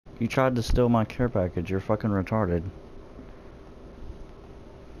You tried to steal my care package. You're fucking retarded.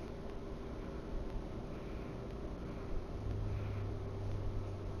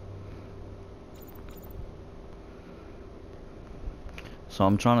 So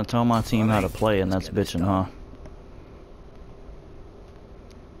I'm trying to tell my team how to play, and that's bitching, huh?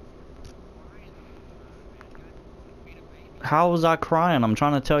 How was I crying? I'm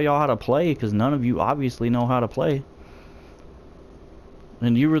trying to tell y'all how to play, because none of you obviously know how to play.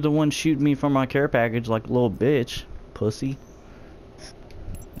 And you were the one shooting me for my care package like a little bitch. Pussy.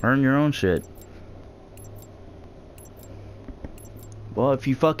 Earn your own shit. Well, if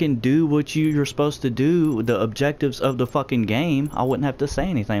you fucking do what you're supposed to do, the objectives of the fucking game, I wouldn't have to say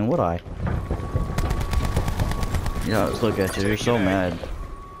anything, would I? Yeah, let's look at you. You're so mad.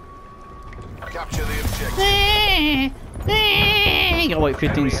 Capture the objective. You gotta wait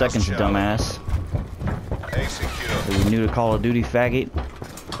 15 seconds, dumbass. Are you new to Call of Duty, faggot?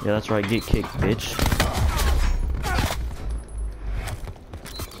 Yeah, that's right. Get kicked, bitch.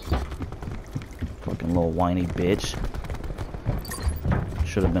 Fucking little whiny bitch.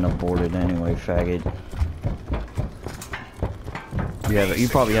 Should have been aborted anyway, faggot. You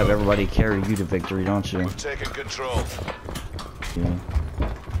probably have everybody carry you to victory, don't you? Taking control. Yeah.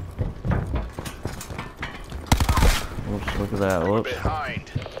 Whoops, look at that. Whoops.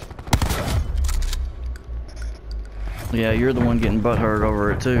 Behind. Yeah, you're the one getting butthurt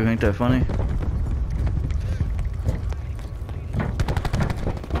over it too. Ain't that funny?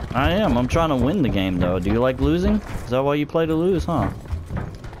 I am. I'm trying to win the game though. Do you like losing? Is that why you play to lose, huh?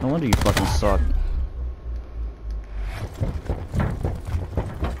 No wonder you fucking suck.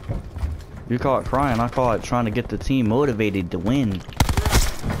 You call it crying, I call it trying to get the team motivated to win.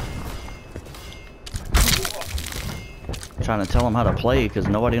 Trying to tell them how to play, because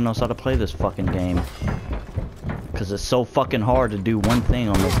nobody knows how to play this fucking game. Because it's so fucking hard to do one thing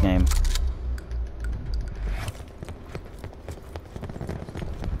on this game.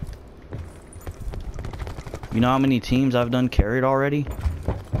 You know how many teams I've done carried already?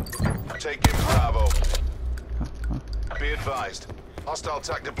 Take him, Bravo. Be advised. Hostile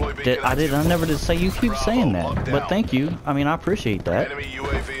attack deploy beacon. I never did say. You keep Bravo, saying that, but thank you. I mean, I appreciate that. Enemy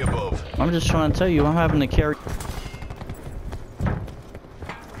UAV above. I'm just trying to tell you, I'm having to carry.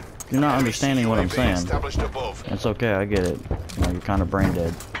 You're not understanding what I'm saying. Established above. It's okay, I get it. You know, you're kind of brain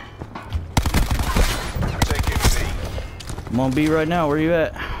dead. Take him, C. I'm on B right now. Where you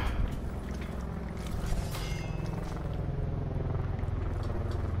at?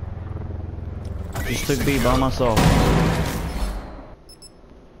 Just took B by myself.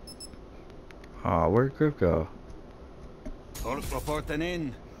 Ah, where'd Griff go?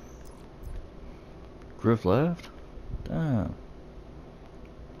 Griff left? Damn.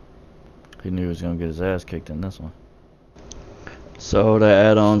 He knew he was gonna get his ass kicked in this one. So to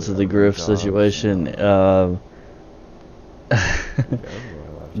add on to the Griff situation, that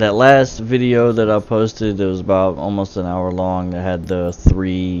last video that I posted, it was about almost an hour long, that had the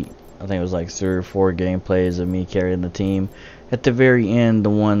I think it was like 3 or 4 gameplays of me carrying the team. At the very end, the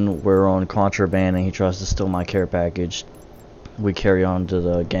one where we're on contraband and he tries to steal my care package, we carry on to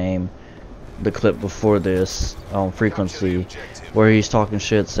the game. The clip before this on frequency, where he's talking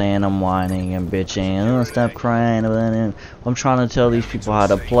shit, saying I'm whining and bitching, oh, stop crying. And I'm trying to tell these people how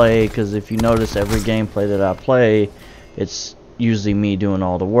to play, because if you notice every gameplay that I play, it's usually me doing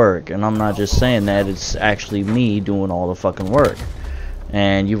all the work. And I'm not just saying that, it's actually me doing all the fucking work.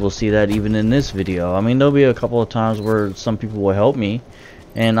 And you will see that even in this video. I mean, there'll be a couple of times where some people will help me,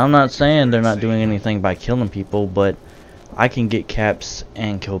 and I'm not saying they're not doing anything by killing people, but I can get caps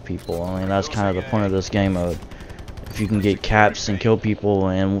and kill people. I mean, that's kind of the point of this game mode. If you can get caps and kill people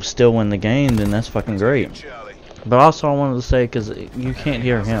and still win the game, then that's fucking great. But also I wanted to say, because you can't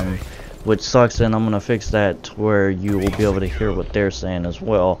hear him, which sucks, and I'm going to fix that to where you will be able to hear what they're saying as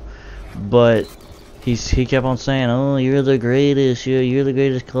well. But he kept on saying, oh, you're the greatest, you're the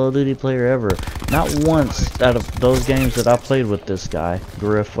greatest Call of Duty player ever. Not once out of those games that I played with this guy,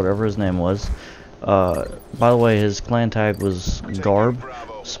 Griff, whatever his name was. By the way, his clan tag was Garb,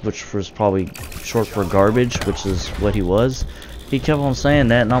 which was probably short for garbage, which is what he was. He kept on saying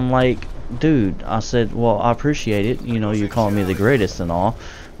that, and I'm like, dude, I said, well, I appreciate it, you know, you're calling me the greatest and all,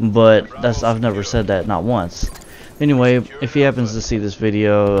 but I've never said that, not once. Anyway, if he happens to see this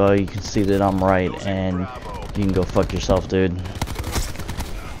video, you can see that I'm right, and you can go fuck yourself, dude.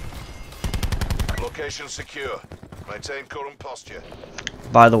 Location secure. Maintain current posture.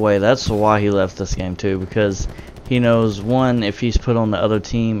 By the way, that's why he left this game too, because he knows, one, if he's put on the other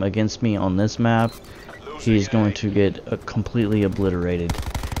team against me on this map, he's going to get completely obliterated.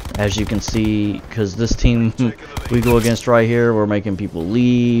 As you can see, because this team we go against right here, we're making people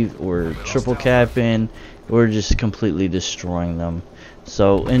leave, we're triple capping, we're just completely destroying them.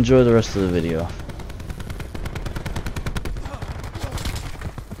 So enjoy the rest of the video.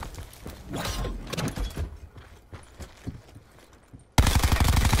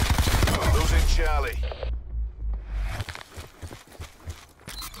 Losing Charlie.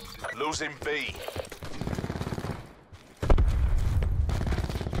 Losing B.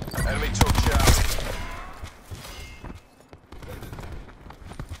 Enemy took Charlie.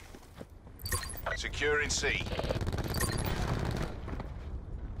 Securing C.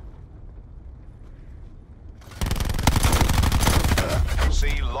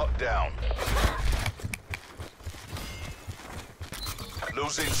 C locked down.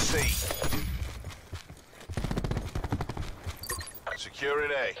 Losing C.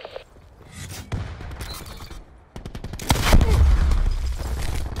 Securing A.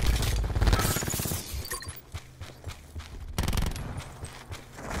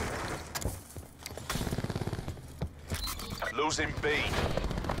 Losing B.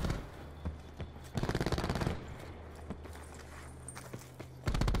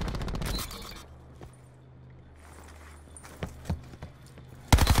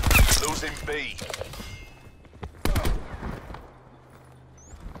 Losing B.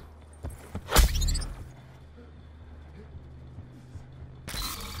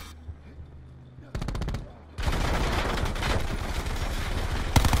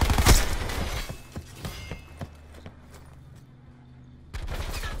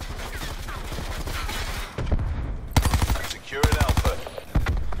 Securing Alpha.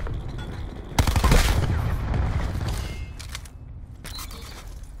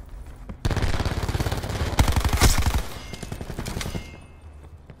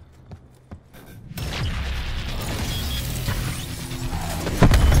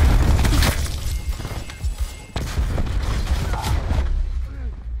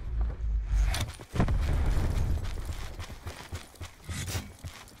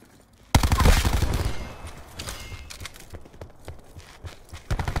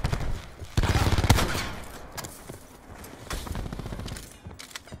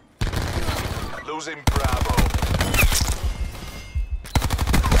 Losing Bravo.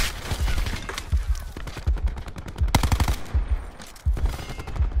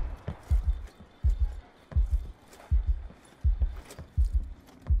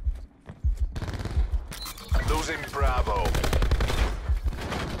 Losing Bravo.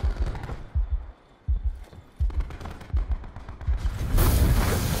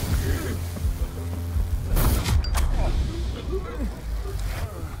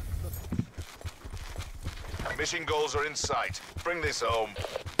 Mission goals are in sight. Bring this home.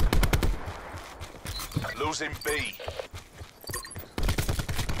 Losing B.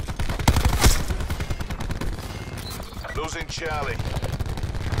 Losing Charlie.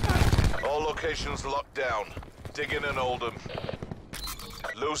 All locations locked down. Dig in and hold them.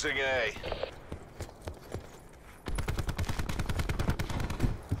 Losing A.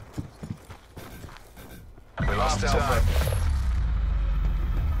 We lost Alpha.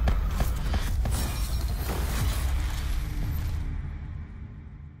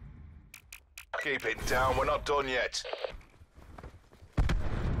 Keep it down, we're not done yet.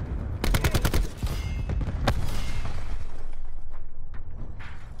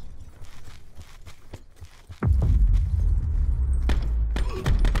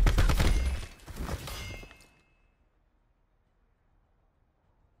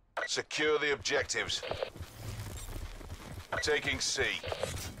 Secure the objectives. Taking C.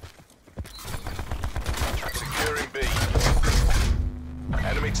 Securing B.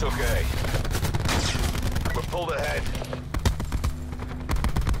 Enemy took A. We're pulled ahead.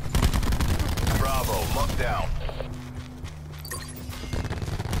 Bravo, locked down.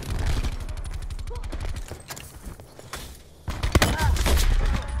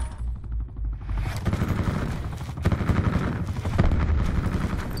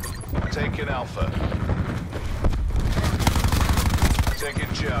 Taking Alpha.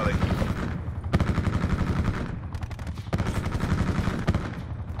 Taking Charlie.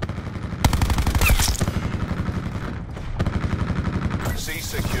 C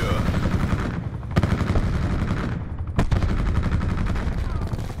secure.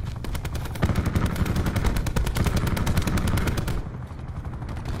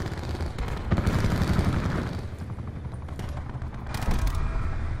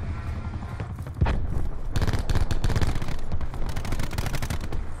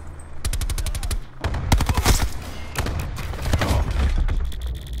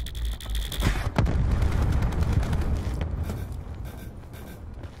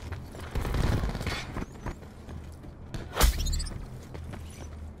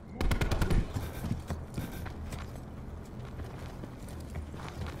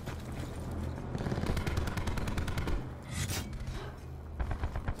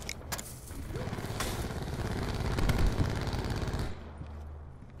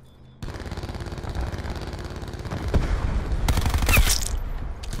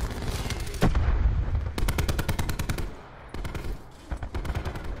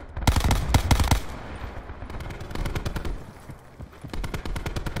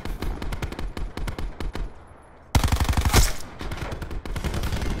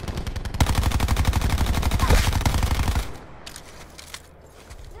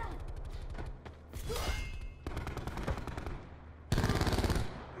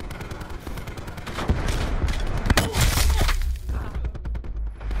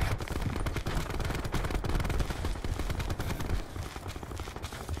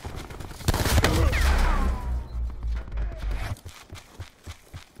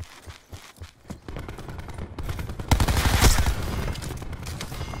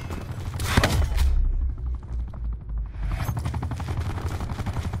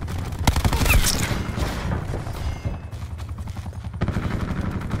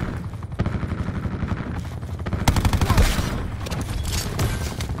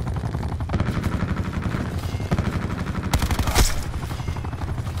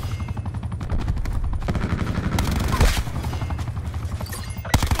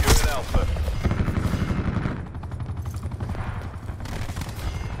 Alpha.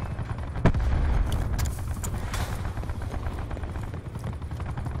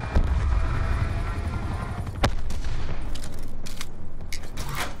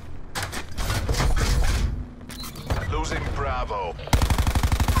 Losing Bravo.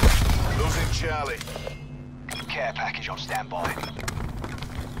 Losing Charlie. Care package on standby.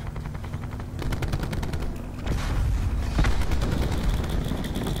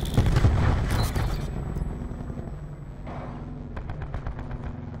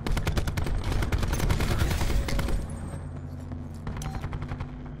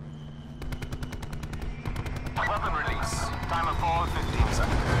 Weapon release. Time of fall 15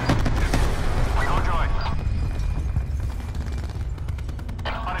 seconds. No joy.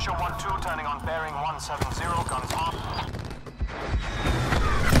 Punisher 1-2 turning on bearing 170, guns off.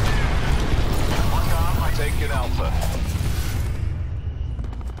 One down, Taking Alpha.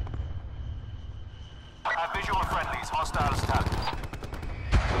 have visual friendlies, hostiles tapped.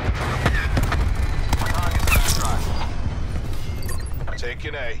 Target drive.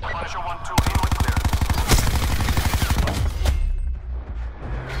 Taking A. Punisher 1-2 in with clearance.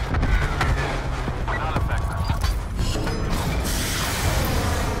 Null effect.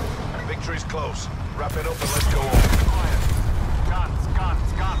 Victory's close. Wrap it up and let's go on. Quiet. Guns,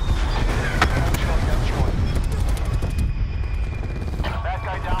 guns, guns. Bad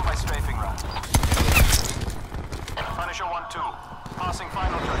guy down by strafing round. Punisher 1-2. Passing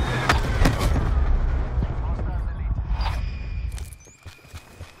final check.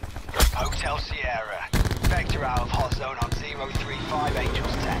 Hotel Sierra. Vector out of hot zone on 035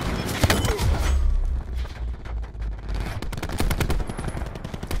 Angels 10.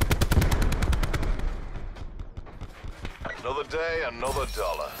 Another day, another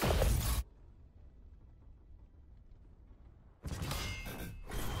dollar.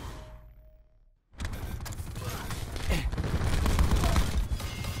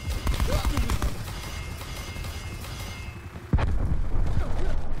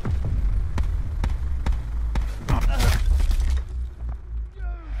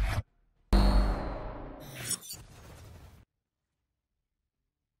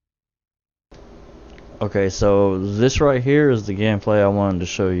 Okay, so this right here is the gameplay I wanted to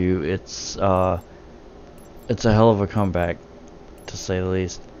show you. It's a hell of a comeback, to say the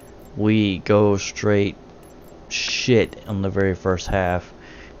least. We go straight shit on the very first half,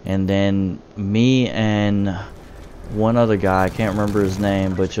 and then me and one other guy, I can't remember his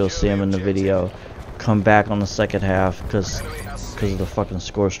name, but you'll see him in the video, come back on the second half because of the fucking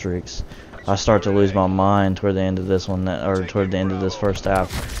score streaks. I start to lose my mind toward the end of this one, or toward the end of this first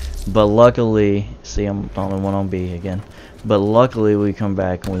half. But luckily, see, I'm the only one on B again. But luckily, we come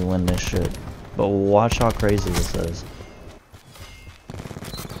back and we win this shit. But watch how crazy this is.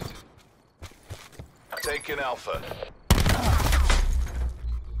 Taking Alpha.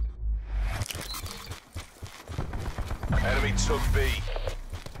 Enemy took B.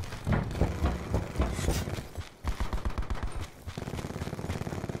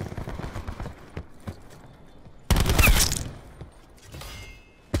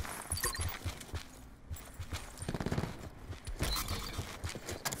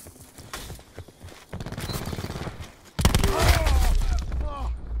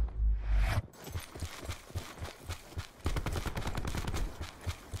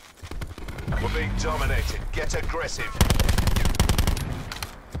 We're being dominated. Get aggressive.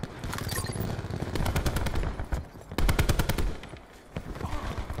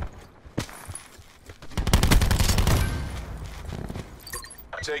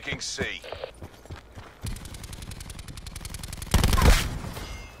 Taking C.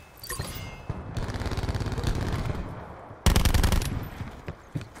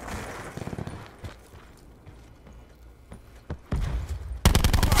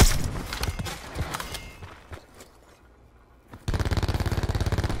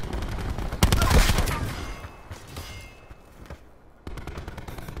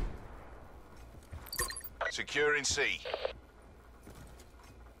 Securing C.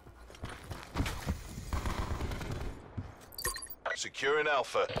 Securing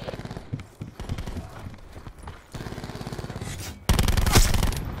Alpha.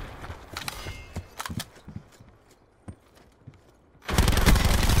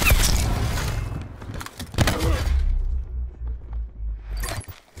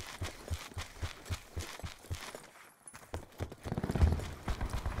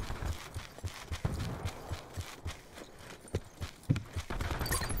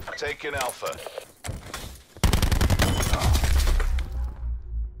 Taking Alpha.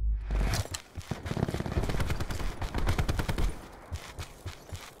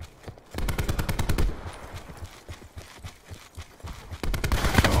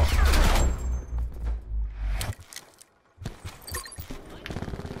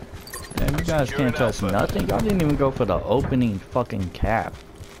 guys can't touch nothing. Y'all didn't even go for the opening fucking cap.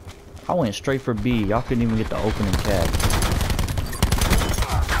 I went straight for B. Y'all couldn't even get the opening cap.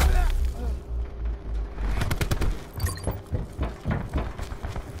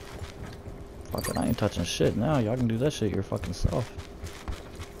 Fuck it, I ain't touching shit now. Y'all can do that shit your fucking self.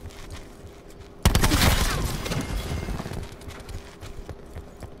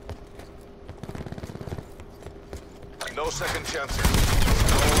 No second chances.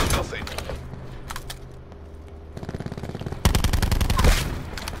 No, nothing.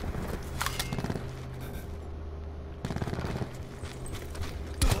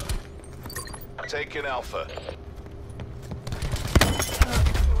 Taking Alpha.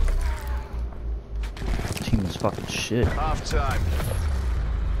 Team is fucking shit. Half time.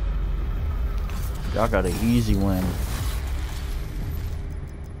 Y'all got an easy win.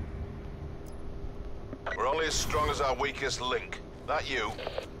 We're only as strong as our weakest link. Not you.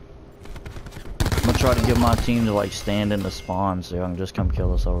 I'm gonna try to get my team to like stand in the spawn so y'all can just come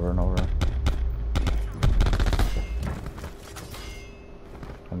kill us over and over.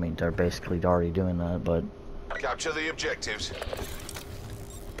 I mean, they're basically already doing that, but... Capture the objectives.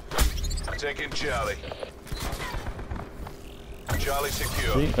 Taking Charlie. Charlie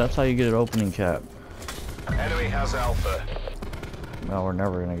secure. See, that's how you get an opening cap. Enemy has Alpha. No, we're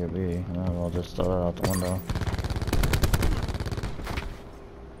never gonna get B. No, I'll just throw that out the window.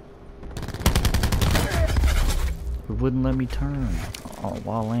 It wouldn't let me turn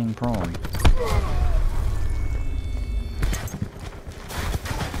while laying prone.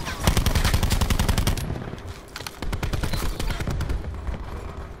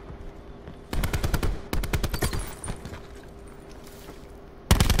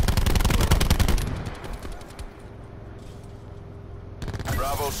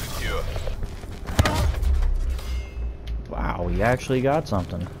 Bravo secure. Wow, we actually got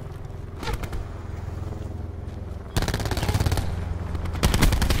something.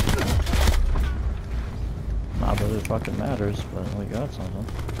 Not that it fucking matters, but we got something.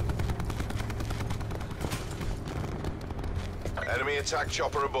 Enemy attack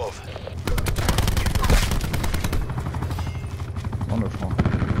chopper above. Wonderful.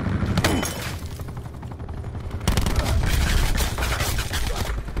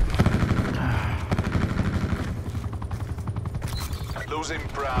 Losing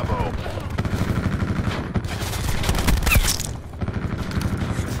Bravo.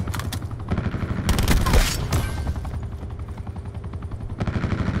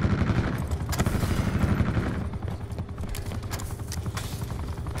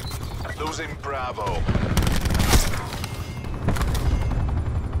 Losing Bravo.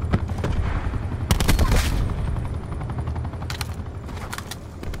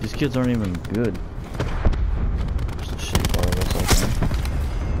 These kids aren't even good. Just a shit part of us, I think.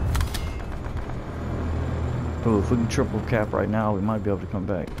 Oh, if we can triple cap right now, we might be able to come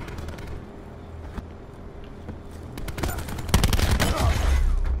back.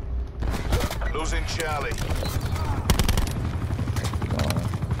 Losing Charlie.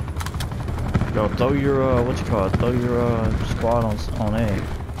 Yo, throw your what you call it? Throw your squad on A.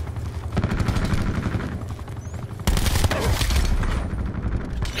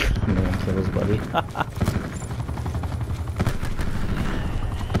 Man, kill his buddy.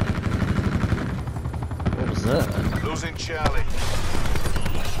 What was that? Losing Charlie.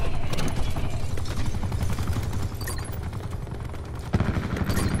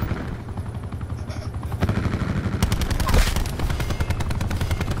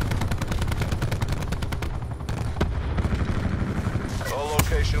 All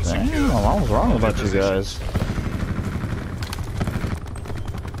locations Damn, secure. I was wrong about you Positions. guys.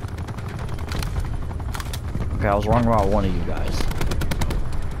 Okay, I was wrong about one of you guys.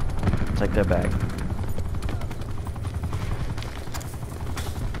 Take that back.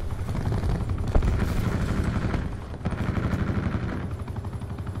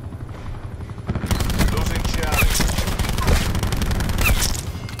 Losing Charlie.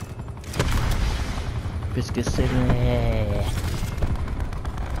 Biscuit City.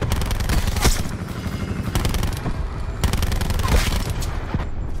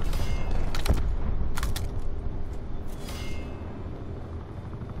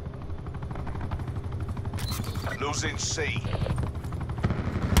 Losing C.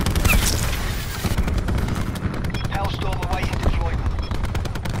 Hellstorm awaiting deployment.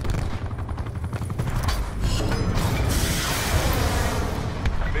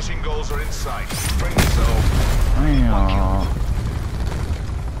 Mission goals are in sight. Bring us home. Damn.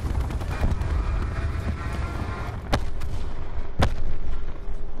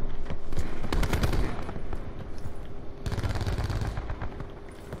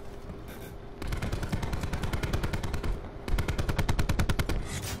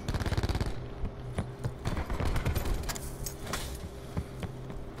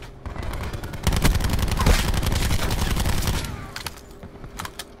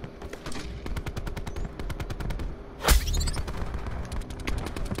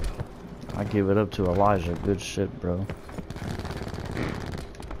 I give it up to Elijah. Good shit, bro.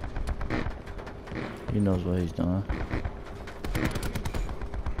 He knows what he's doing.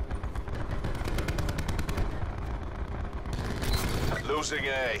 Losing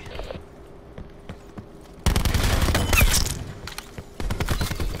A.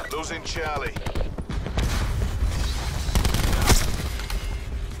 Losing Charlie.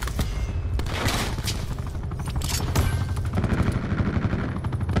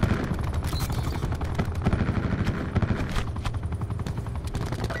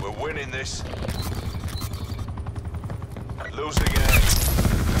 We're winning this. Losing A.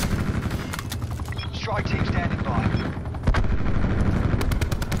 Strike team standing by.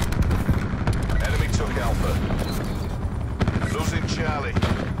 Enemy took Alpha. Losing Charlie.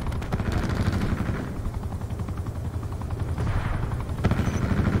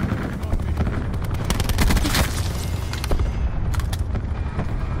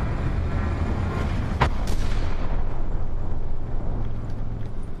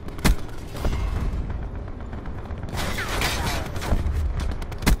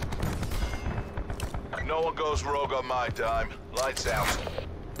 No one goes rogue on my dime. Lights out.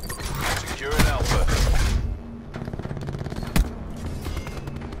 Securing Alpha.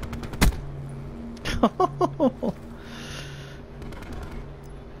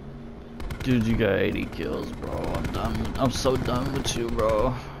 Dude, you got 80 kills, bro. I'm done. I'm so done with you,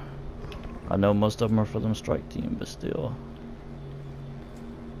 bro. I know most of them are for them strike team, but still.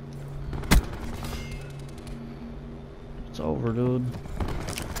 It's over, dude.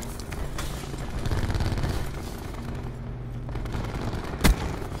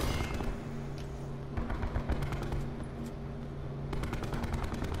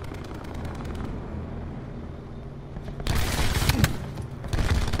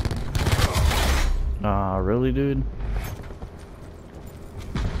 Nah, really, dude?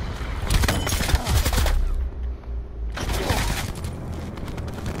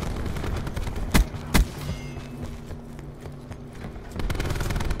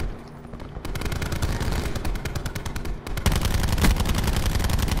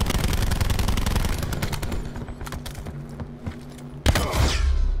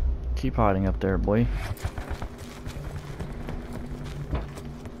 Keep hiding up there, boy.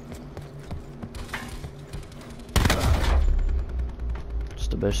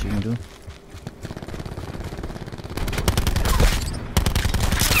 The best you can do.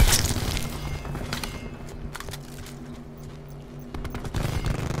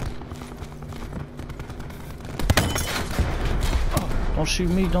 Don't shoot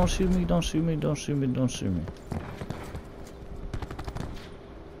me, don't shoot me, don't shoot me, don't shoot me, don't shoot me.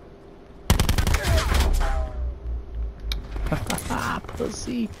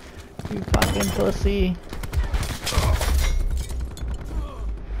 Pussy. You fucking pussy.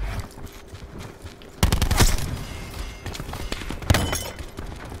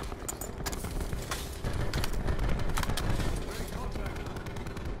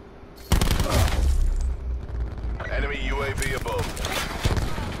 Enemy UAV above.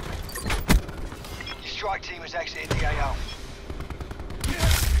 Your strike team has exited the AO.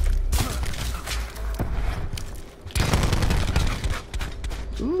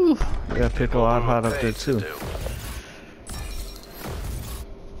 Ooh, I got pickle out hot up there too.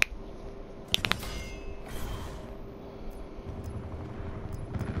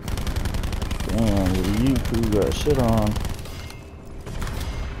 Damn, you got shit on.